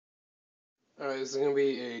Alright, this is going to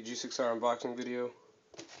be a G6R unboxing video.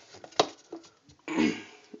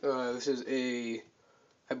 This is a,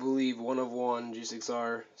 I believe, 1-of-1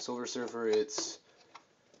 G6R Silver Surfer. It's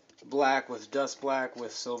black with dust black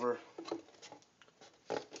with silver.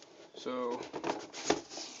 So,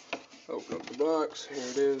 open up the box. Here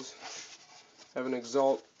it is. I have an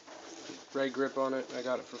Exalt red grip on it. I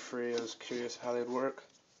got it for free. I was curious how they'd work.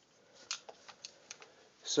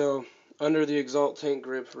 So, under the Exalt tank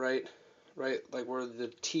grip, right like where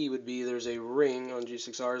the T would be, there's a ring on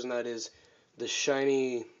G6Rs, and that is the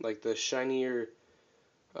shiny, like the shinier,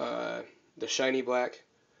 the shiny black,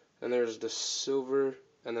 and there's the silver,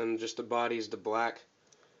 and then just the body's the black.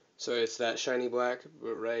 So it's that shiny black,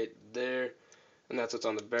 but right there, and that's what's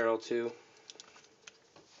on the barrel too.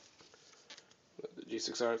 The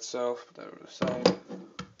G6R itself, put that over the side.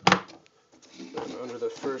 And under the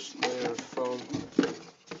first layer of foam,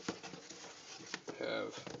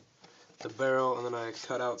 have the barrel, and then I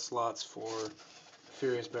cut out slots for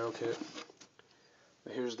Furious barrel kit.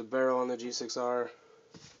 But here's the barrel on the G6R.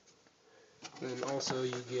 Then also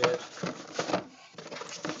you get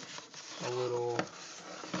a little,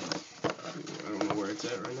 I don't know where it's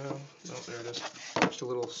at right now. Oh, there it is. Just a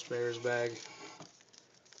little spares bag.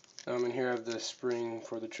 And here I have the spring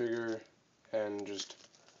for the trigger and just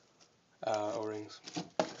O-rings.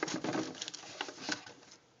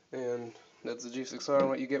 And that's the G6R and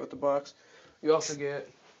what you get with the box. You also get,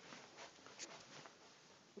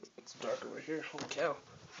 it's dark over here, holy cow.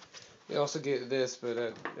 You also get this,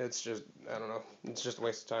 but it's just, I don't know, it's just a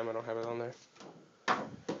waste of time. I don't have it on there.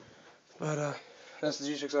 But that's the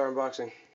G6R unboxing.